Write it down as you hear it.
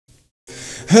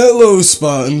Hello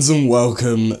Spartans and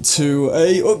welcome to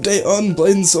a update on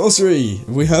Blade and Sorcery.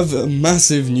 We have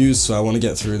massive news, so I want to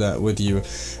get through that with you.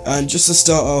 And just to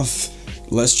start off,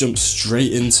 let's jump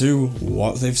straight into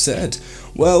what they've said.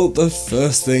 Well, the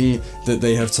first thing that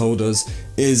they have told us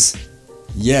is,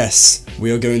 yes,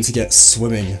 we are going to get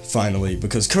swimming finally,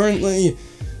 because currently,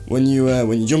 when you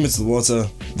jump into the water,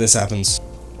 this happens.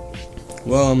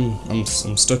 Well, I'm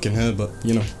stuck in here, but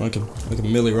you know, like a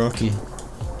milli rock, and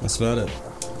that's about it.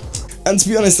 And to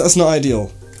be honest, that's not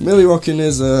ideal. Milli rocking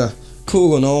is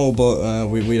cool and all, but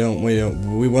we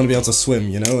want to be able to swim,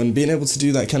 you know, and being able to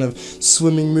do that kind of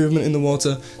swimming movement in the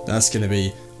water, that's gonna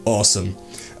be awesome.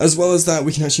 As well as that,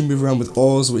 we can actually move around with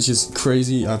oars, which is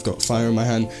crazy. I've got fire in my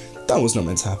hand. That was not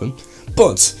meant to happen.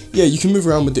 But yeah, you can move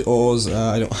around with the oars.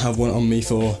 I don't have one on me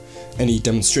for any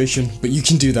demonstration, but you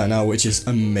can do that now, which is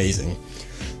amazing.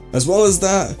 As well as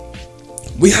that,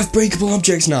 we have breakable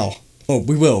objects now. Oh,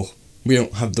 we will. We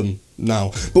don't have them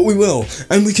now, but we will,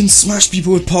 and we can smash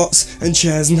people with pots and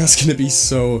chairs, and that's gonna be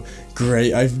so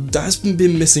great. That's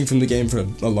been missing from the game for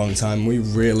a long time. We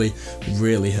really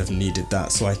have needed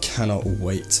that, so I cannot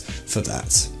wait for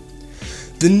that.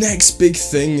 The next big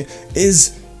thing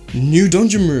is new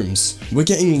dungeon rooms. We're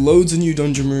getting loads of new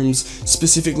dungeon rooms,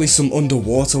 specifically some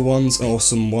underwater ones or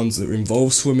some ones that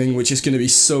involve swimming, which is going to be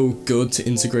so good to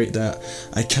integrate that.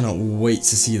 I cannot wait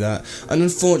to see that. And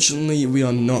unfortunately, we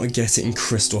are not getting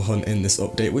Crystal Hunt in this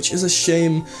update, which is a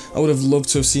shame. I would have loved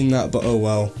to have seen that, but oh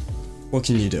well. What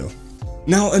can you do?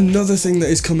 Now, another thing that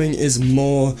is coming is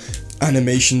more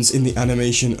animations in the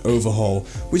animation overhaul,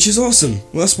 which is awesome.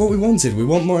 Well, that's what we wanted. We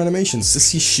want more animations. To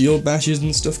see shield bashes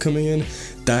and stuff coming in,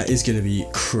 that is going to be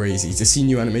crazy. To see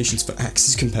new animations for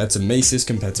axes compared to maces,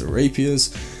 compared to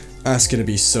rapiers, that's going to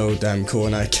be so damn cool,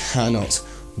 and I cannot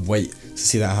wait to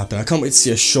see that happen. I can't wait to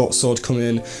see a short sword come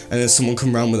in, and then someone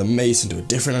come around with a mace and do a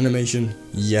different animation.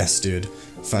 Yes, dude.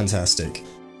 Fantastic.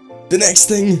 The next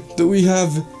thing that we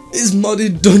have is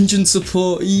modded dungeon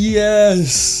support,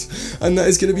 yes! And that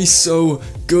is going to be so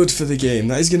good for the game.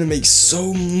 That is going to make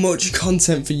so much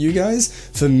content for you guys,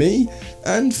 for me,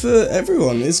 and for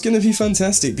everyone. It's going to be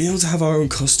fantastic. Being able to have our own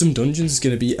custom dungeons is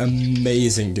going to be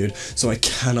amazing, dude. So I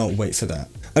cannot wait for that.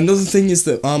 Another thing is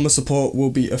that armor support will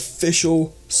be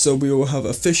official, so we will have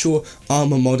official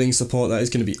armor modding support. That is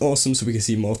going to be awesome, so we can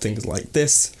see more things like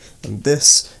this, and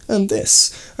this, and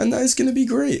this. And that is going to be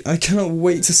great. I cannot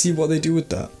wait to see what they do with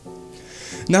that.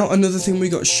 Now, another thing we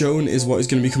got shown is what is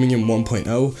going to be coming in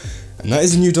 1.0, and that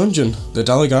is a new dungeon, the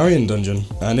Dalagarian dungeon,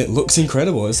 and it looks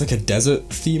incredible. It's like a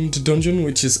desert-themed dungeon,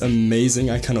 which is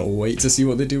amazing. I cannot wait to see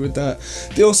what they do with that.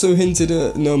 They also hinted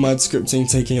at Nomad scripting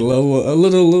taking a little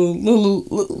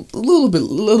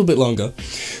bit longer,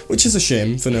 which is a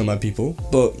shame for Nomad people,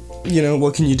 but, you know,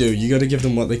 what can you do? You gotta give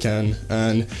them what they can,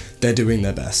 and they're doing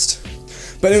their best.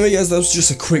 But anyway guys, that was just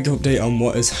a quick update on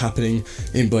what is happening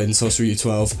in Blade and Sorcery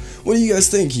U12. What do you guys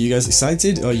think? Are you guys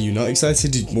excited? Are you not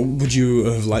excited? Would you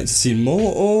have liked to see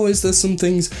more? Or is there some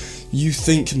things you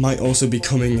think might also be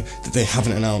coming that they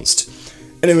haven't announced?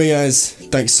 Anyway guys,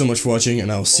 thanks so much for watching,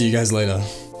 and I'll see you guys later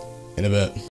in a bit.